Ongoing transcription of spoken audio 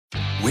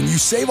When you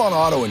save on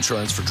auto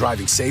insurance for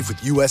driving safe with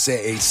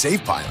USAA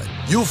Safe Pilot,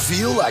 you'll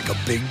feel like a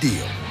big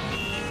deal,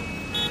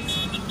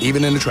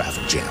 even in a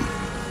traffic jam.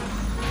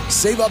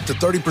 Save up to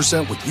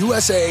 30% with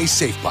USAA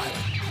Safe Pilot.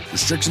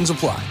 Restrictions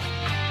apply.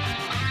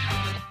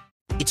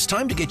 It's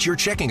time to get your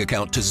checking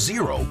account to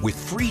zero with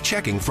free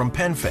checking from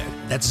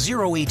PenFed. That's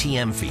zero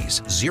ATM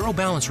fees, zero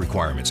balance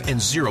requirements,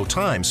 and zero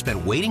time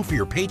spent waiting for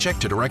your paycheck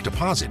to direct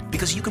deposit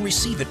because you can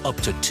receive it up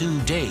to 2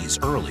 days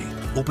early.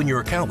 Open your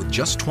account with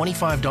just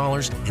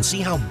 $25 and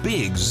see how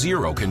big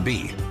zero can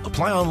be.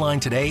 Apply online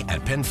today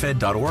at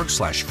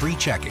PenFed.org/free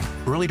checking.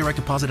 Early direct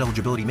deposit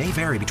eligibility may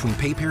vary between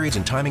pay periods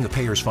and timing of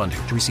payer's funding.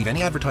 To receive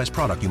any advertised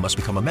product, you must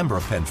become a member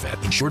of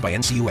PenFed, insured by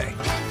NCUA.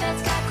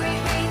 PenFed's got great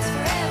rates for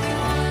everyone.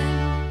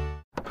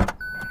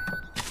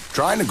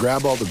 Trying to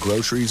grab all the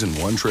groceries in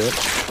one trip?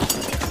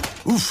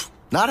 Oof,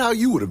 not how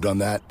you would have done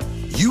that.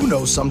 You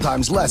know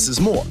sometimes less is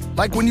more.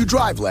 Like when you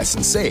drive less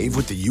and save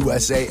with the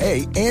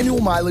USAA annual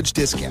mileage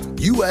discount.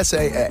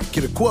 USAA.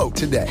 Get a quote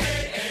today.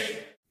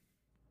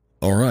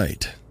 All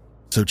right,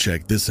 so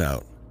check this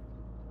out.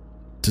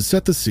 To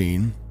set the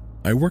scene,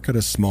 I work at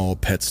a small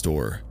pet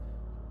store.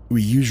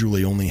 We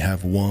usually only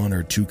have 1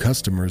 or 2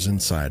 customers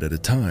inside at a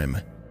time.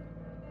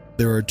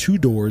 There are 2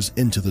 doors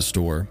into the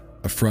store,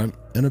 a front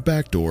and a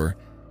back door,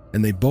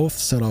 and they both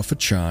set off a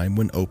chime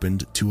when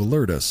opened to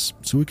alert us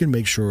so we can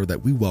make sure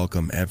that we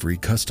welcome every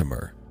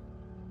customer.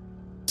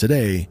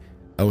 Today,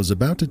 I was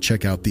about to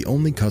check out the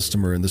only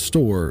customer in the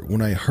store when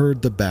I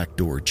heard the back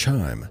door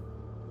chime.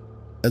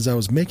 As I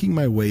was making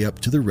my way up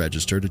to the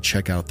register to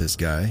check out this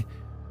guy,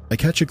 I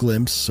catch a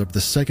glimpse of the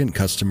second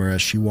customer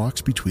as she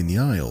walks between the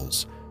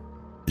aisles.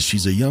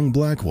 She's a young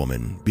black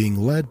woman being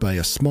led by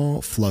a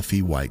small,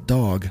 fluffy white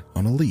dog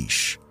on a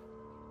leash.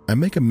 I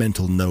make a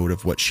mental note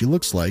of what she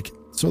looks like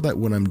so that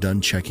when I'm done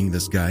checking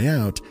this guy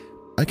out,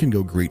 I can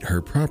go greet her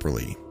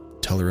properly,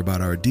 tell her about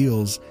our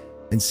deals,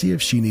 and see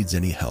if she needs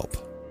any help.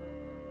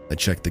 I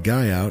check the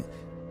guy out,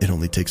 it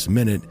only takes a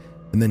minute,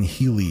 and then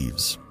he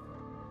leaves.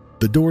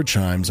 The door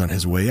chimes on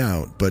his way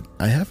out, but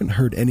I haven't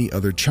heard any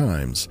other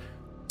chimes,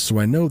 so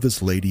I know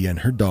this lady and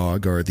her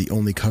dog are the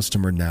only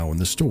customer now in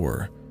the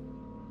store.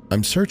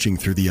 I'm searching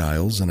through the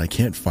aisles and I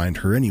can't find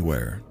her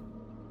anywhere,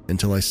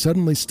 until I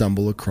suddenly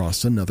stumble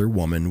across another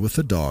woman with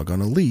a dog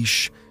on a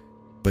leash,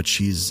 but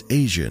she's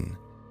Asian,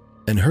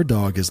 and her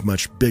dog is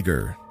much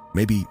bigger,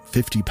 maybe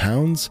 50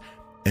 pounds,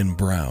 and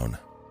brown.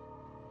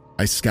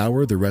 I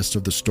scour the rest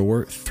of the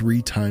store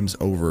 3 times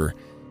over,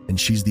 and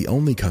she's the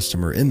only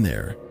customer in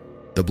there.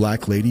 The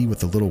black lady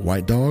with the little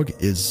white dog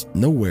is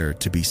nowhere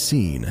to be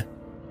seen.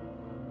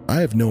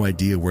 I have no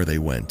idea where they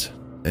went,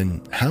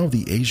 and how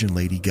the Asian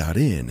lady got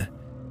in.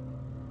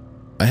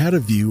 I had a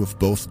view of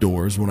both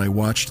doors when I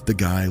watched the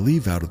guy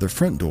leave out of the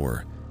front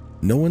door.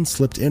 No one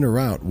slipped in or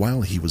out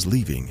while he was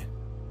leaving.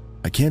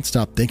 I can't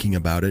stop thinking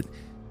about it.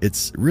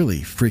 It's really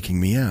freaking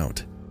me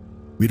out.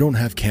 We don't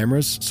have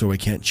cameras, so I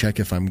can't check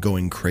if I'm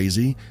going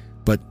crazy,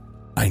 but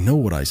I know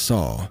what I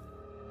saw.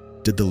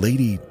 Did the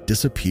lady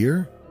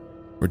disappear?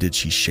 Or did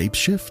she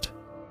shapeshift?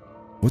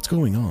 What's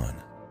going on?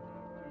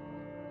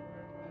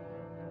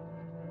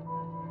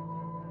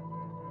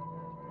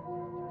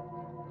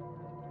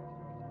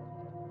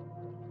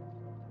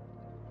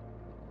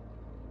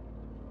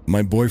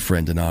 My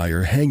boyfriend and I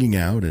are hanging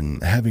out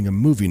and having a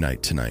movie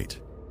night tonight.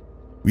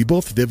 We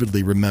both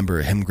vividly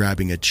remember him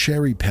grabbing a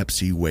cherry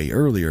Pepsi way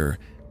earlier.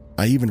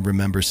 I even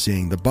remember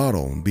seeing the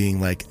bottle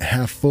being like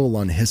half full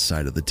on his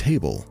side of the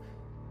table.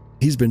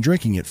 He's been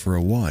drinking it for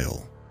a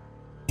while.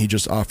 He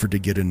just offered to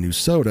get a new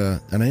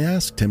soda, and I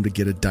asked him to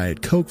get a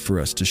Diet Coke for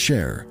us to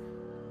share.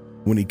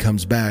 When he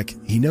comes back,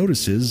 he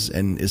notices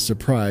and is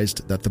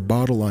surprised that the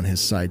bottle on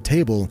his side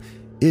table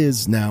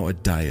is now a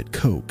Diet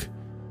Coke.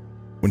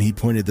 When he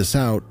pointed this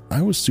out,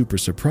 I was super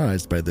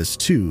surprised by this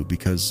too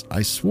because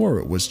I swore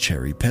it was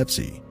cherry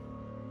Pepsi.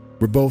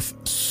 We're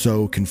both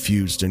so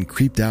confused and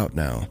creeped out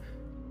now.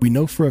 We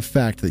know for a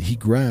fact that he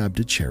grabbed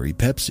a cherry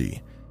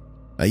Pepsi.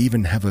 I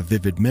even have a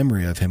vivid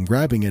memory of him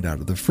grabbing it out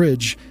of the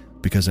fridge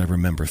because I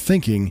remember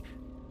thinking,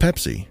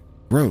 Pepsi,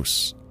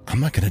 gross, I'm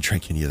not going to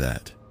drink any of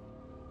that.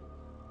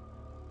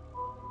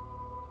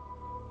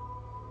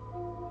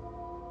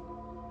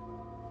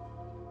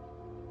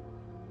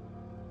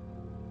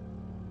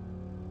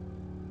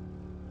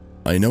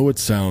 I know it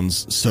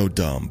sounds so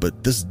dumb,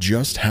 but this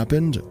just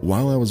happened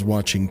while I was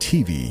watching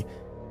TV,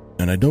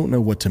 and I don't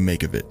know what to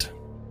make of it.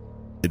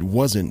 It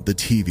wasn't the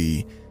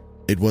TV,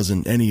 it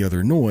wasn't any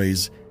other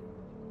noise,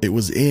 it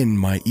was in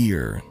my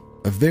ear,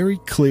 a very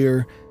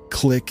clear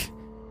click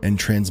and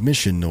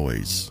transmission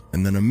noise,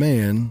 and then a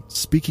man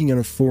speaking in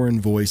a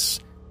foreign voice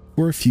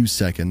for a few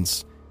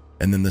seconds,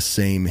 and then the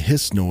same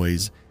hiss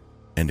noise,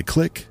 and a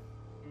click,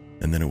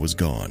 and then it was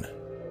gone.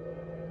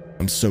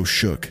 I'm so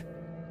shook.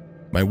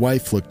 My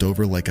wife looked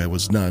over like I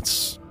was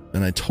nuts,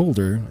 and I told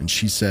her, and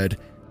she said,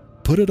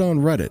 "Put it on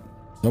Reddit.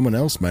 Someone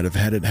else might have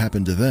had it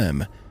happen to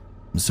them."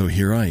 And so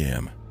here I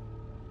am.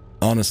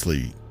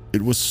 Honestly,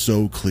 it was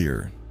so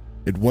clear.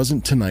 It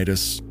wasn't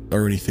tinnitus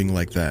or anything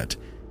like that.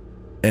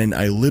 And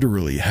I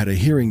literally had a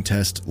hearing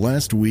test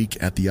last week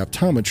at the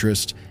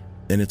optometrist,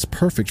 and it's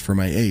perfect for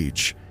my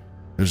age.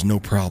 There's no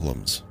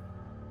problems.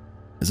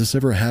 Has this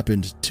ever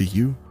happened to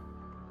you?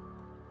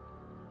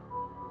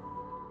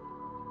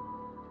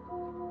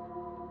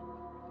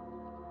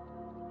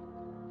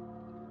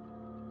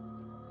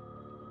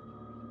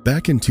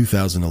 Back in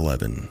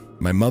 2011,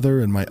 my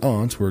mother and my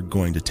aunt were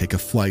going to take a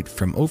flight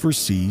from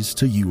overseas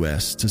to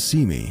US to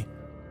see me.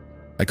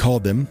 I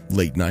called them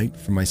late night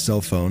from my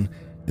cell phone,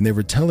 and they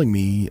were telling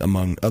me,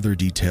 among other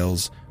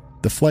details,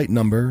 the flight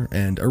number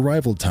and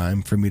arrival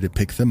time for me to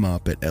pick them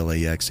up at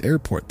LAX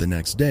airport the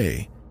next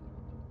day.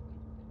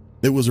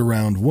 It was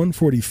around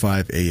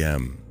 1:45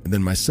 a.m., and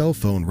then my cell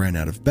phone ran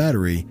out of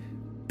battery,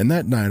 and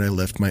that night I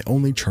left my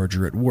only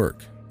charger at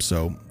work,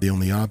 so the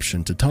only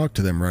option to talk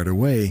to them right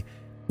away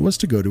was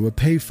to go to a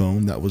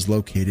payphone that was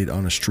located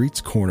on a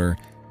street's corner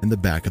in the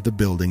back of the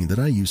building that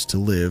I used to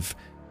live,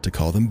 to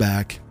call them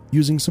back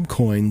using some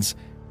coins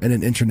and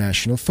an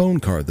international phone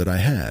card that I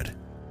had.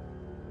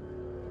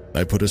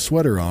 I put a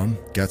sweater on,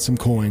 got some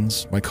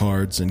coins, my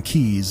cards, and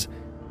keys,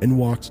 and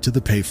walked to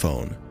the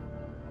payphone.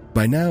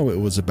 By now it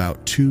was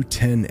about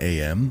 2:10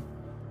 a.m.,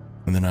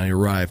 and then I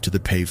arrived to the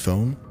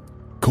payphone,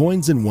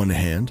 coins in one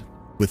hand.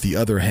 With the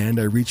other hand,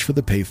 I reach for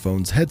the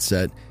payphone's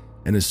headset,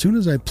 and as soon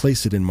as I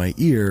place it in my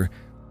ear,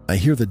 I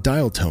hear the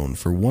dial tone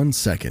for 1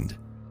 second,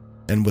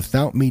 and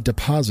without me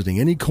depositing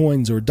any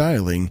coins or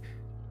dialing,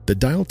 the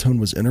dial tone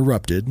was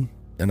interrupted,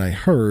 and I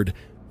heard,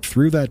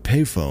 through that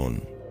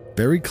payphone,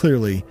 very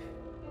clearly,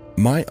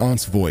 my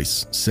aunt's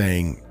voice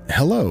saying,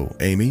 "Hello,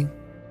 Amy."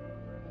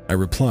 I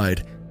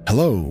replied,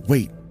 "Hello,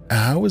 wait,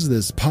 how is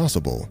this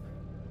possible?"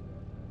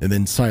 And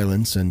then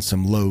silence and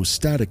some low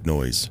static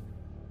noise.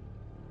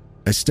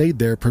 I stayed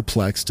there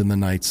perplexed in the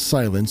night's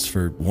silence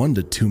for 1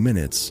 to 2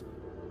 minutes.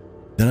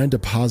 Then I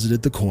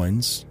deposited the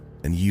coins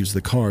and used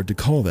the card to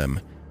call them.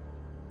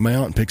 My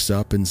aunt picks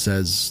up and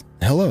says,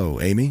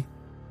 "Hello, Amy,"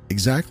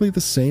 exactly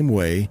the same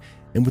way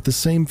and with the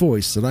same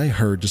voice that I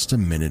heard just a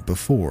minute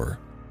before.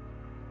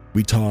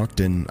 We talked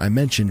and I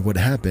mentioned what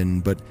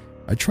happened, but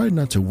I tried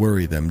not to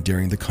worry them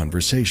during the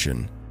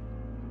conversation.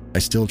 I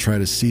still try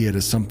to see it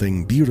as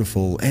something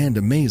beautiful and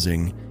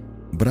amazing,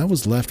 but I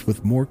was left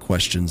with more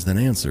questions than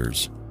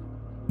answers.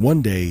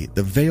 One day,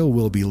 the veil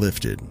will be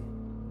lifted,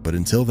 but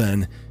until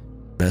then,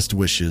 best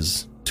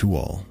wishes to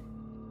all.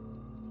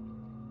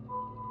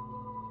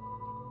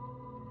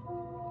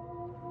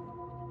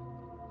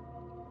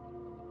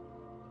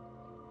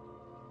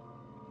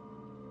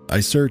 I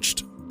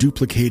searched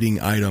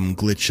duplicating item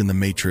glitch in the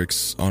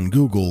Matrix on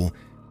Google,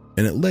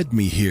 and it led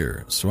me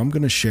here, so I'm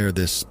going to share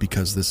this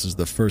because this is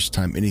the first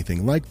time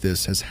anything like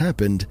this has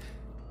happened,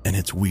 and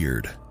it's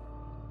weird.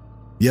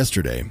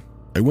 Yesterday,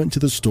 I went to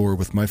the store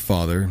with my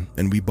father,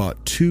 and we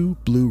bought 2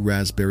 blue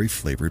raspberry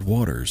flavored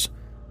waters.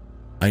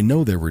 I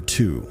know there were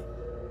 2.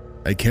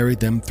 I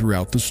carried them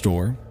throughout the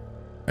store.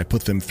 I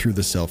put them through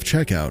the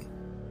self-checkout.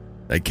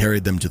 I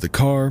carried them to the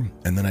car,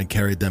 and then I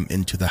carried them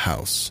into the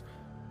house.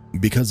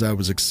 Because I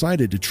was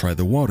excited to try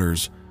the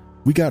waters,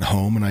 we got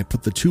home and I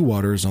put the 2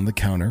 waters on the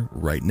counter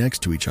right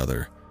next to each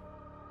other.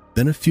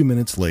 Then a few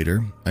minutes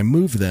later, I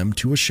moved them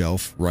to a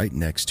shelf right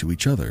next to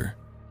each other.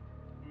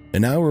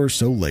 An hour or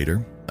so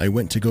later, I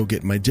went to go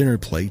get my dinner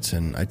plate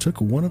and I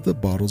took one of the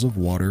bottles of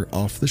water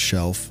off the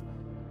shelf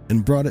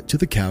and brought it to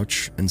the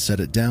couch and set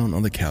it down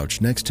on the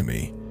couch next to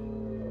me.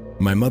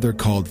 My mother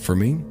called for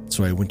me,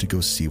 so I went to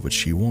go see what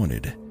she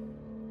wanted.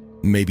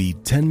 Maybe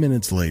 10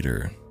 minutes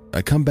later,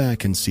 I come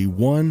back and see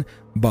 1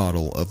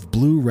 bottle of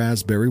blue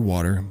raspberry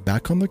water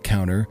back on the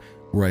counter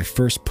where I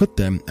first put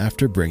them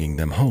after bringing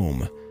them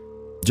home.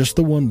 Just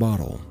the 1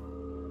 bottle.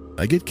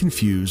 I get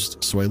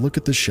confused, so I look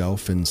at the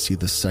shelf and see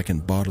the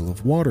second bottle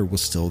of water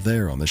was still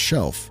there on the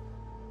shelf.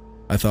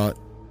 I thought,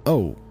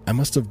 oh, I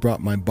must have brought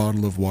my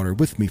bottle of water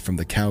with me from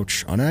the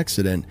couch on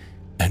accident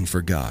and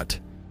forgot.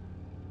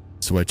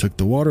 So I took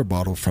the water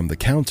bottle from the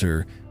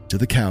counter to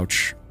the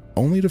couch,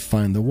 only to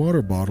find the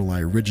water bottle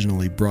I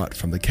originally brought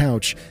from the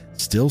couch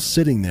still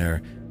sitting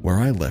there where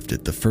I left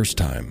it the first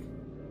time.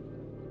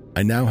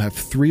 I now have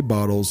 3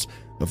 bottles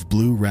of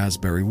blue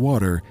raspberry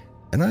water,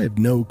 and I have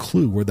no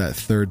clue where that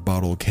 3rd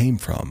bottle came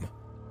from.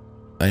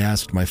 I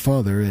asked my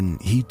father,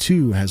 and he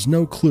too has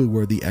no clue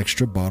where the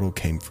extra bottle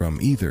came from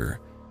either.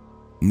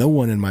 No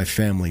one in my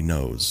family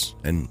knows,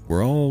 and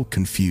we're all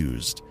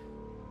confused.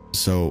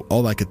 So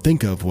all I could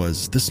think of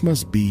was this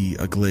must be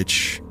a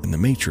glitch in the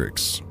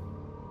Matrix.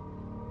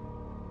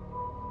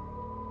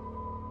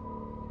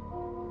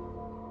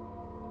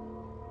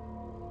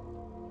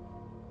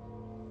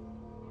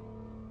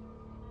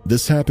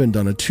 This happened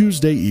on a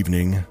Tuesday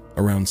evening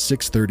around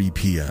 6:30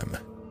 p.m.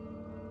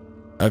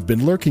 I've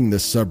been lurking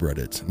this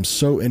subreddit. I'm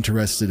so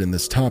interested in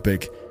this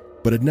topic,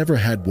 but had never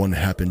had one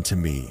happen to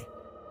me.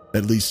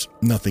 At least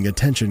nothing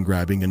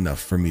attention-grabbing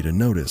enough for me to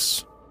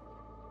notice.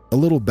 A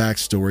little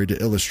backstory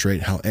to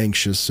illustrate how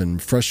anxious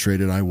and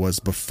frustrated I was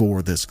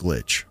before this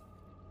glitch.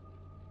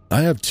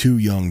 I have 2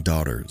 young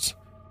daughters.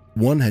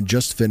 One had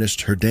just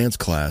finished her dance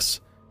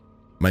class.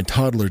 My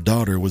toddler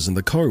daughter was in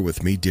the car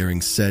with me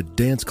during said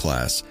dance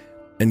class,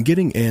 and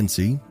getting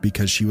antsy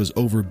because she was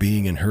over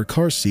being in her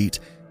car seat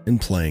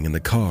and playing in the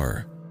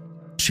car.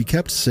 She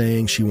kept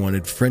saying she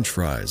wanted French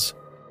fries.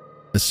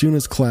 As soon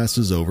as class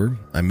was over,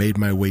 I made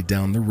my way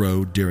down the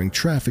road during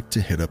traffic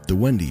to hit up the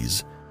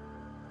Wendy's.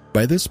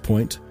 By this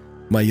point,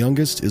 my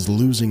youngest is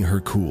losing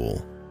her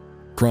cool,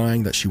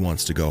 crying that she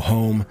wants to go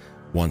home,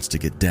 wants to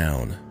get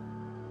down.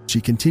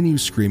 She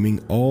continues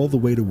screaming all the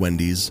way to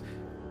Wendy's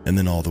and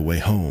then all the way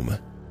home.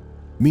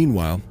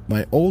 Meanwhile,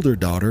 my older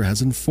daughter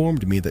has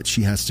informed me that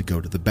she has to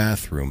go to the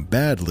bathroom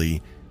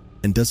badly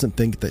and doesn't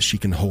think that she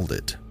can hold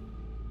it.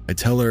 I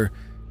tell her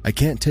I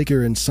can't take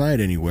her inside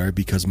anywhere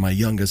because my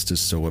youngest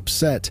is so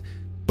upset,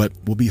 but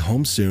we'll be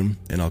home soon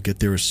and I'll get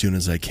there as soon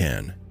as I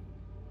can.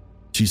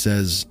 She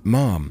says,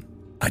 "Mom,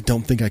 I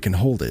don't think I can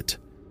hold it."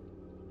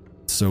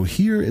 So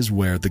here is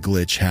where the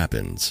glitch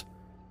happens.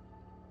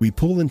 We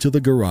pull into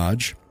the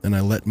garage and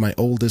I let my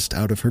oldest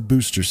out of her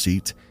booster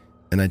seat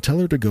and I tell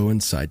her to go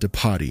inside to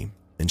potty,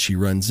 and she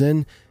runs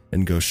in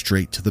and goes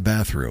straight to the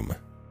bathroom.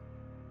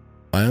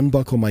 I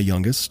unbuckle my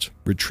youngest,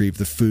 retrieve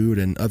the food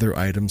and other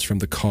items from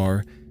the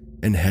car,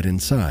 and head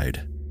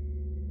inside.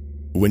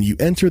 When you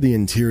enter the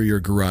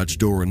interior garage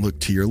door and look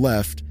to your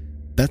left,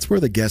 that's where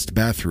the guest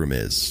bathroom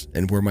is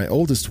and where my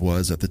oldest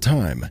was at the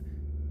time.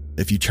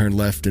 If you turn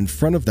left in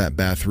front of that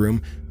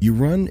bathroom, you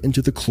run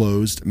into the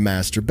closed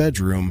master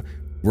bedroom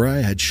where I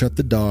had shut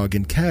the dog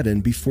and cat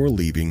in before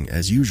leaving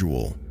as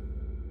usual.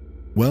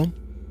 Well,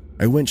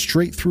 I went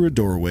straight through a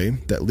doorway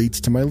that leads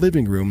to my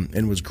living room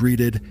and was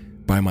greeted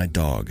by my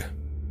dog.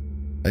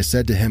 I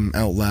said to him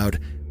out loud,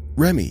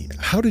 "Remy,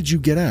 how did you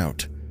get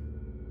out?"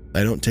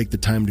 I don't take the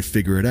time to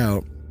figure it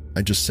out.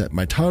 I just set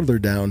my toddler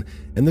down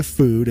and the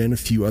food and a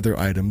few other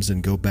items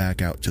and go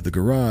back out to the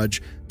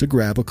garage to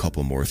grab a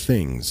couple more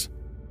things.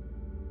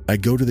 I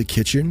go to the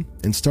kitchen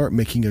and start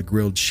making a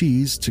grilled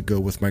cheese to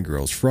go with my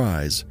girl's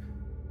fries.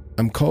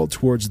 I'm called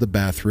towards the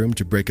bathroom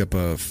to break up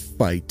a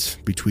fight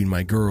between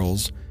my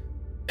girls,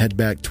 head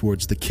back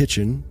towards the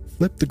kitchen,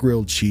 flip the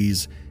grilled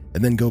cheese,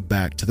 and then go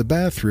back to the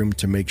bathroom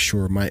to make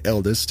sure my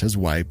eldest has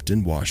wiped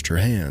and washed her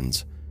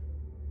hands.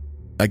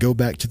 I go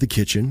back to the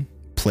kitchen,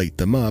 plate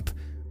them up,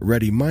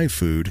 ready my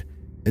food,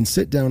 and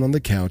sit down on the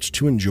couch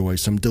to enjoy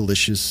some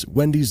delicious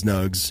Wendy's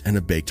nugs and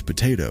a baked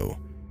potato.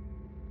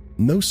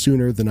 No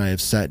sooner than I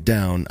have sat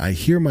down, I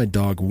hear my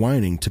dog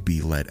whining to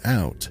be let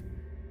out.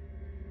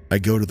 I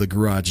go to the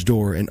garage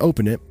door and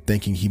open it,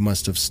 thinking he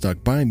must have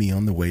stuck by me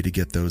on the way to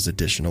get those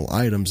additional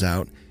items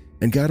out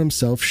and got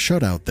himself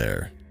shut out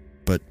there.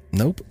 But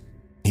nope,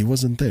 he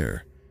wasn't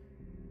there.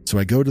 So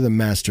I go to the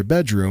master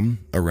bedroom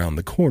around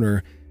the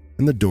corner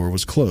and the door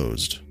was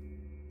closed.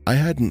 I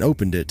hadn't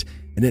opened it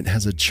and it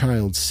has a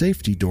child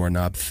safety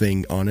doorknob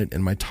thing on it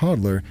and my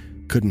toddler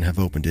couldn't have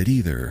opened it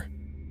either.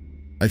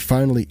 I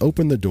finally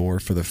opened the door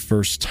for the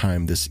first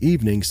time this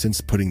evening since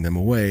putting them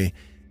away,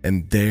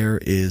 and there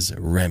is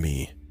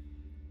Remy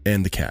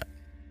and the cat,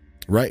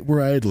 right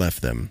where I had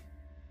left them.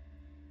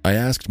 I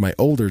asked my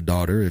older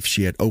daughter if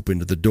she had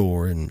opened the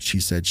door and she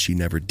said she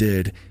never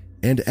did,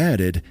 and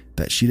added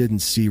that she didn't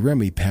see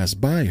Remy pass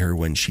by her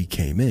when she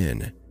came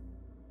in.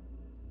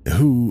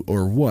 Who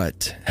or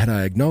what had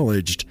I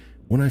acknowledged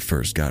when I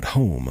first got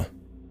home?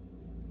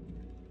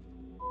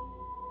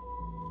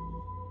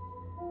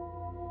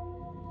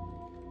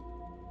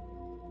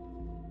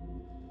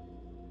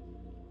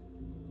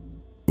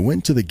 I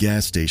went to the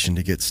gas station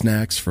to get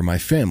snacks for my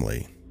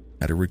family,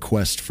 had a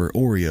request for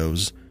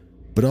Oreos,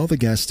 but all the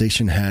gas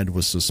station had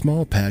was a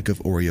small pack of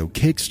Oreo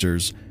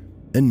Cakesters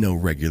and no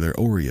regular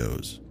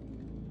Oreos.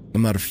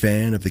 I'm not a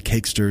fan of the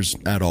Cakesters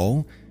at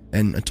all,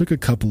 and I took a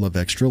couple of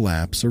extra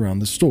laps around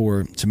the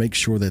store to make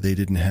sure that they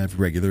didn't have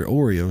regular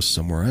Oreos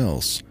somewhere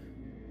else.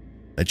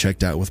 I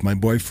checked out with my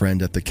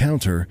boyfriend at the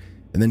counter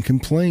and then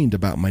complained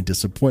about my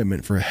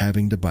disappointment for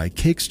having to buy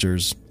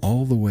Cakesters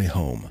all the way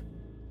home.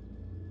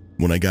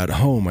 When I got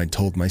home, I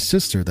told my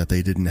sister that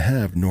they didn't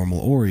have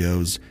normal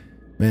Oreos,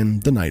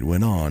 and the night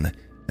went on,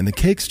 and the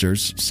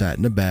Cakesters sat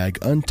in a bag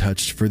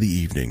untouched for the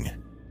evening.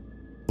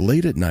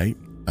 Late at night,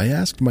 I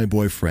asked my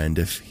boyfriend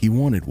if he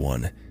wanted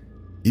one.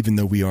 Even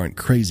though we aren't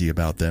crazy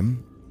about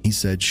them, he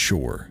said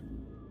sure.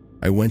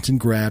 I went and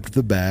grabbed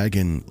the bag,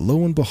 and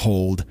lo and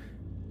behold,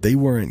 they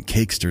weren't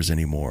Cakesters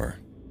anymore.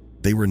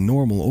 They were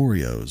normal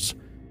Oreos.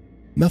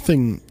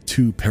 Nothing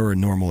too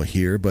paranormal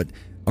here, but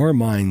our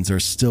minds are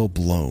still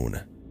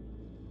blown.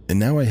 And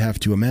now I have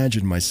to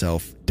imagine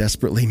myself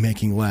desperately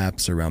making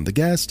laps around the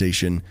gas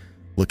station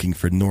looking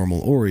for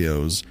normal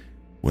Oreos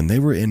when they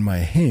were in my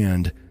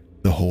hand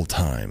the whole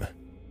time.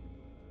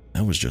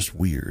 That was just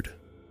weird.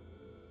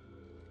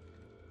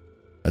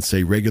 I'd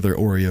say regular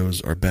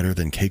Oreos are better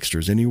than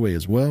Cakesters anyway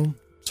as well,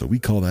 so we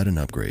call that an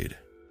upgrade.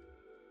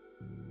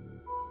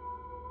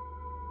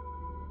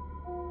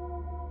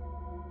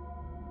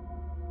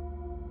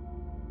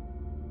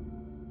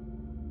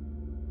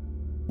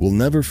 We'll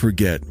never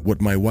forget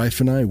what my wife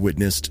and I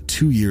witnessed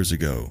 2 years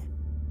ago.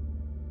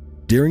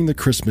 During the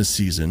Christmas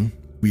season,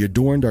 we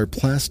adorned our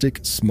plastic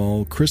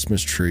small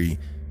Christmas tree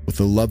with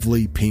a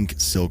lovely pink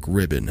silk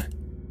ribbon.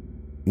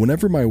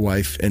 Whenever my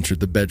wife entered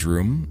the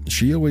bedroom,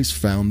 she always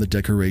found the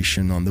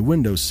decoration on the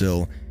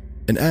windowsill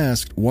and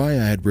asked why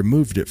I had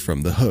removed it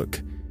from the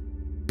hook.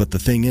 But the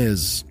thing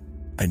is,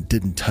 I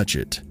didn't touch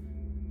it.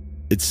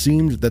 It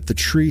seemed that the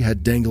tree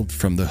had dangled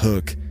from the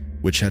hook,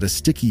 which had a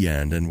sticky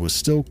end and was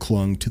still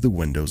clung to the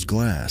window's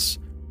glass.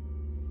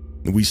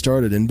 We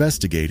started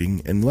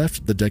investigating and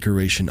left the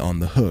decoration on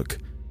the hook.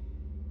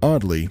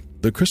 Oddly,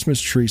 the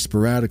Christmas tree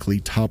sporadically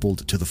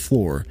toppled to the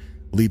floor,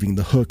 leaving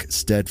the hook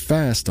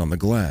steadfast on the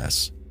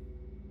glass.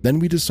 Then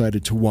we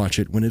decided to watch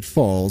it when it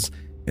falls,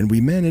 and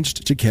we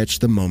managed to catch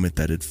the moment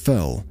that it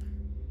fell.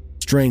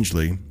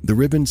 Strangely, the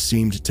ribbon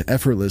seemed to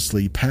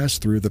effortlessly pass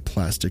through the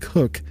plastic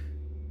hook,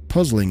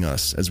 puzzling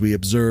us as we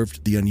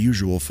observed the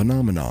unusual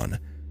phenomenon.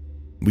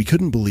 We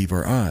couldn't believe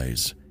our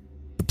eyes.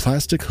 The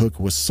plastic hook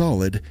was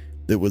solid,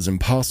 it was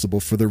impossible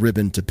for the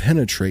ribbon to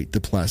penetrate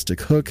the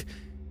plastic hook,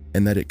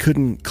 and that it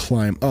couldn't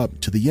climb up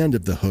to the end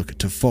of the hook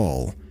to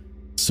fall.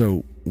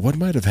 So, what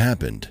might have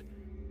happened?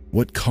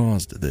 What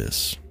caused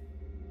this?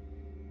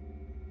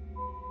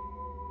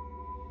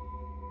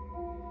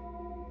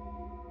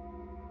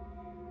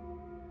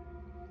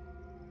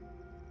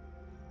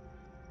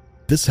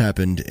 This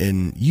happened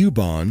in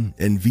U-Bahn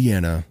in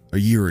Vienna a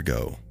year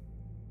ago.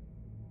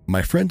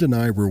 My friend and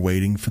I were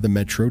waiting for the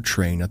metro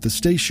train at the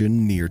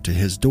station near to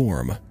his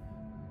dorm.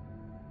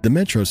 The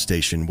metro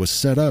station was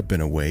set up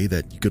in a way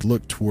that you could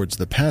look towards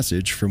the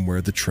passage from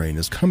where the train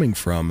is coming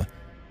from,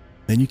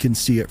 and you can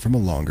see it from a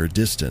longer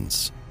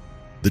distance.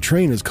 The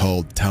train is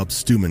called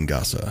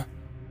Taubstumengasse,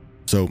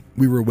 so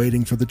we were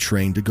waiting for the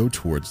train to go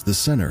towards the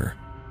center.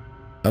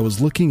 I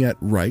was looking at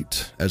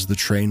right as the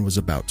train was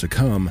about to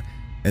come,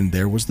 and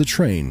there was the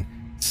train,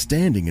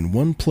 standing in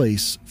one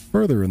place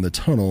further in the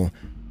tunnel,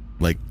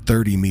 like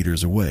 30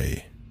 meters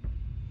away.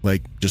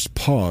 Like, just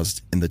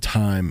paused in the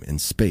time and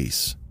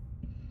space.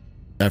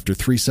 After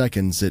 3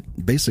 seconds,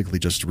 it basically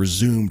just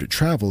resumed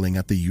traveling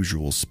at the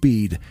usual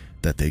speed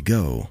that they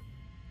go.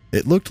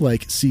 It looked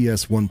like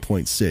CS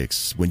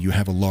 1.6 when you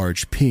have a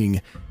large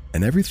ping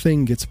and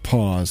everything gets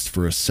paused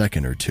for a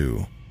second or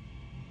two.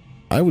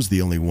 I was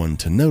the only one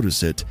to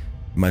notice it.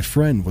 My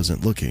friend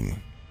wasn't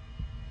looking.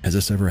 Has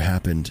this ever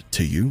happened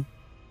to you?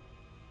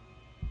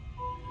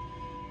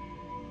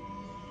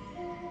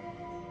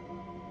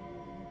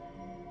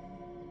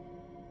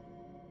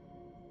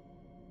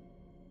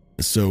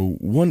 So,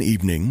 one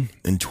evening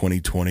in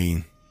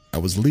 2020, I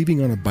was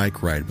leaving on a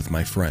bike ride with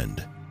my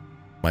friend.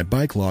 My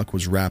bike lock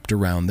was wrapped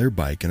around their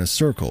bike in a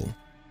circle.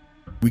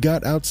 We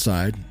got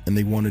outside and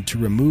they wanted to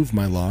remove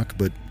my lock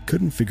but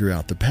couldn't figure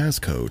out the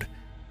passcode.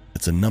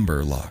 It's a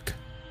number lock.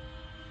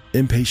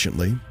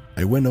 Impatiently,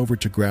 I went over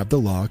to grab the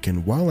lock,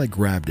 and while I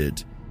grabbed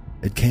it,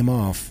 it came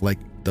off like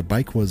the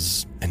bike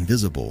was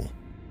invisible.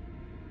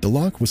 The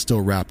lock was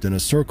still wrapped in a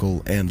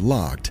circle and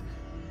locked.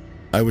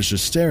 I was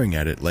just staring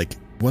at it like,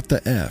 what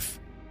the F?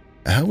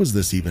 How is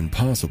this even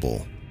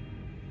possible?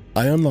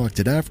 I unlocked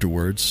it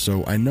afterwards,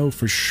 so I know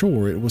for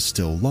sure it was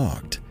still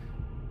locked.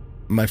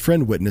 My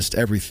friend witnessed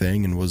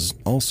everything and was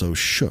also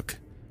shook.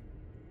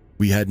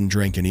 We hadn't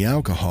drank any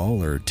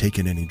alcohol or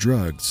taken any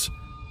drugs.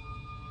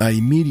 I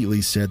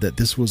immediately said that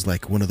this was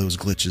like one of those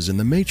glitches in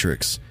the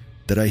Matrix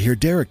that I hear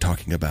Derek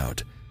talking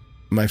about.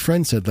 My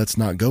friend said let's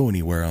not go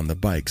anywhere on the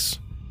bikes.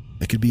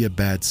 It could be a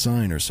bad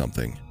sign or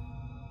something.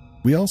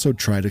 We also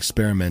tried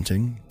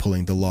experimenting,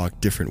 pulling the lock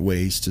different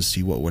ways to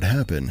see what would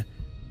happen.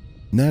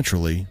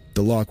 Naturally,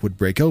 the lock would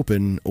break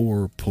open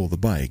or pull the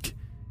bike.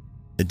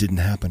 It didn't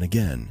happen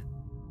again.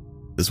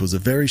 This was a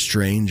very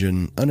strange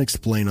and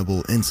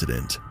unexplainable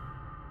incident.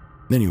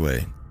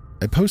 Anyway,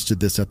 I posted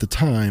this at the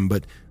time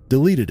but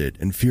deleted it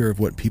in fear of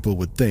what people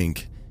would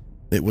think.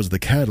 It was the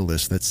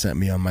catalyst that sent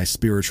me on my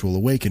spiritual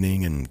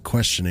awakening and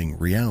questioning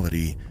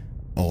reality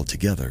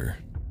altogether.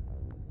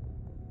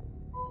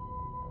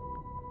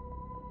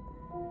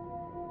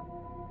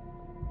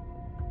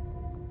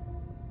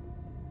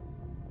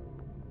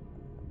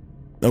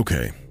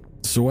 Okay,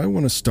 so I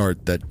want to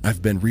start that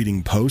I've been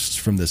reading posts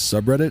from this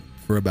subreddit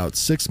for about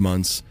 6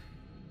 months,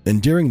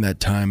 and during that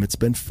time it's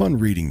been fun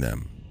reading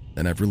them,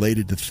 and I've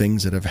related to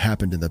things that have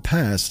happened in the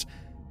past,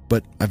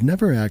 but I've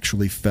never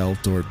actually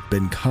felt or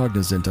been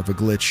cognizant of a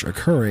glitch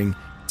occurring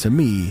to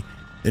me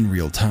in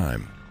real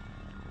time.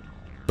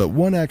 But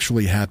one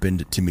actually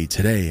happened to me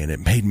today, and it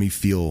made me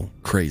feel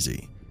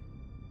crazy.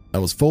 I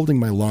was folding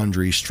my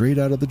laundry straight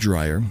out of the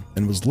dryer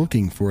and was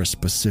looking for a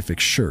specific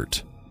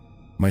shirt.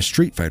 My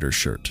Street Fighter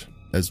shirt,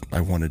 as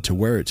I wanted to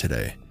wear it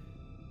today.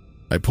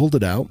 I pulled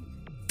it out,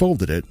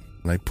 folded it,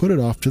 and I put it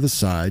off to the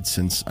side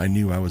since I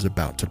knew I was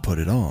about to put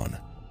it on.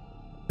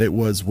 It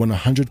was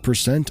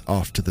 100%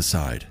 off to the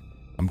side.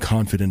 I'm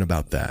confident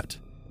about that.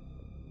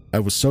 I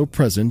was so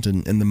present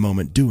and in the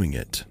moment doing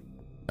it.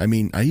 I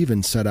mean, I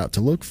even set out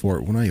to look for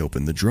it when I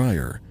opened the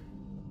dryer.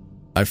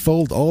 I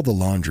fold all the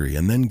laundry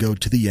and then go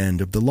to the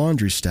end of the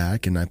laundry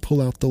stack and I pull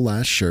out the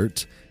last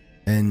shirt,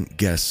 and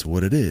guess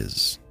what it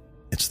is?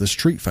 It's the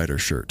Street Fighter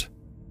shirt.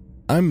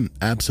 I'm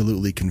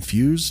absolutely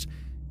confused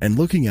and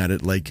looking at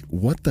it like,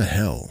 what the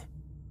hell?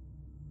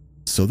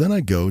 So then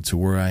I go to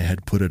where I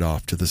had put it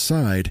off to the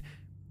side,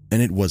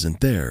 and it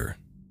wasn't there.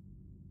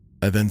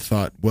 I then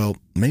thought, well,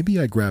 maybe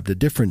I grabbed a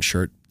different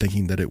shirt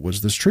thinking that it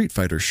was the Street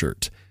Fighter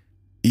shirt,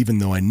 even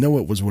though I know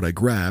it was what I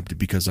grabbed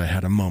because I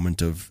had a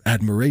moment of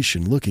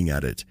admiration looking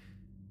at it.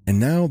 And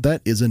now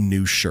that is a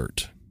new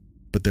shirt,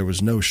 but there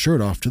was no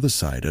shirt off to the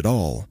side at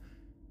all.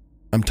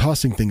 I'm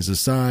tossing things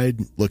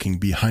aside, looking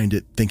behind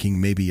it, thinking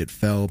maybe it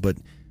fell, but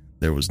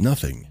there was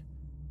nothing.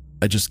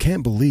 I just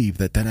can't believe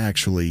that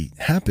actually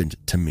happened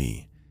to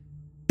me.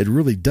 It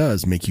really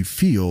does make you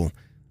feel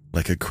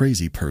like a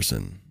crazy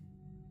person.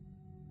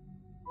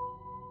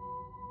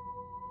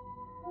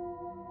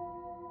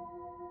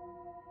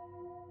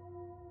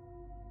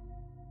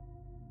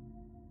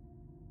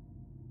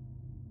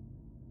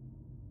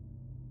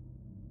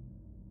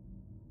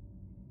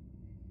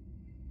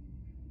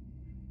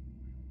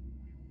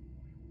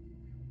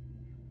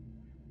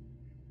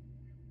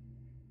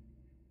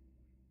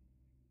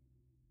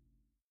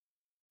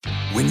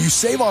 When you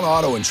save on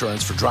auto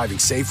insurance for driving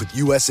safe with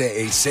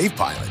USAA Safe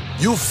Pilot,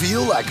 you'll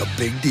feel like a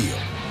big deal,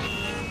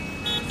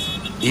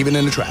 even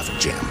in a traffic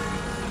jam.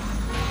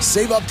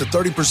 Save up to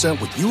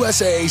 30% with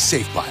USAA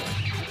Safe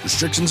Pilot.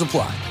 Restrictions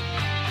apply.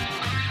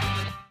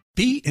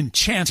 Be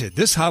enchanted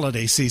this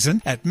holiday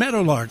season at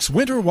Meadowlark's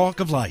Winter Walk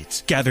of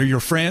Lights. Gather your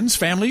friends,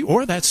 family,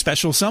 or that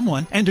special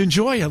someone and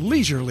enjoy a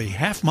leisurely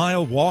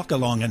half-mile walk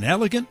along an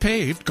elegant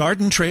paved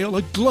garden trail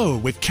aglow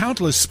with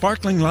countless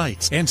sparkling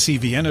lights, and see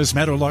Vienna's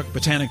Meadowlark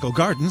Botanical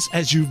Gardens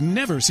as you've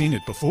never seen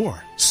it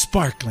before.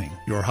 Sparkling.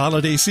 Your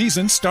holiday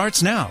season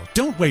starts now.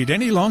 Don't wait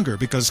any longer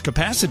because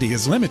capacity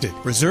is limited.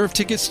 Reserve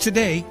tickets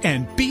today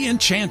and be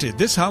enchanted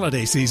this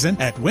holiday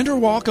season at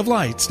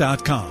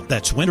winterwalkoflights.com.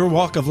 That's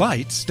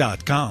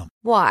winterwalkoflights.com.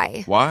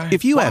 Why? Why?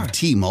 If you have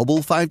T-Mobile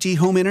 5G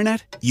home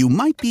internet, you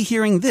might be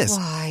hearing this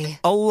Why?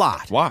 a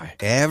lot. Why?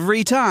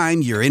 Every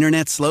time your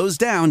internet slows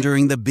down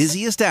during the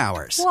busiest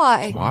hours.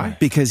 Why? Why?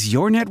 Because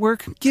your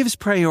network gives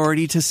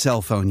priority to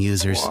cell phone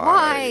users.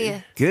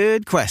 Why?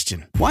 Good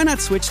question. Why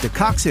not switch to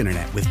Cox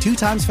Internet with 2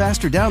 times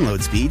faster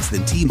download speeds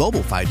than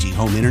T-Mobile 5G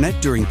home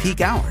internet during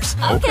peak hours?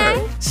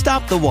 Okay.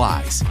 Stop the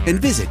whys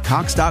and visit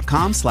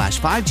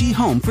cox.com/5G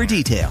home for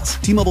details.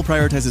 T-Mobile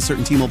prioritizes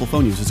certain T-Mobile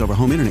phone users over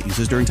home internet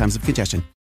users during times of congestion.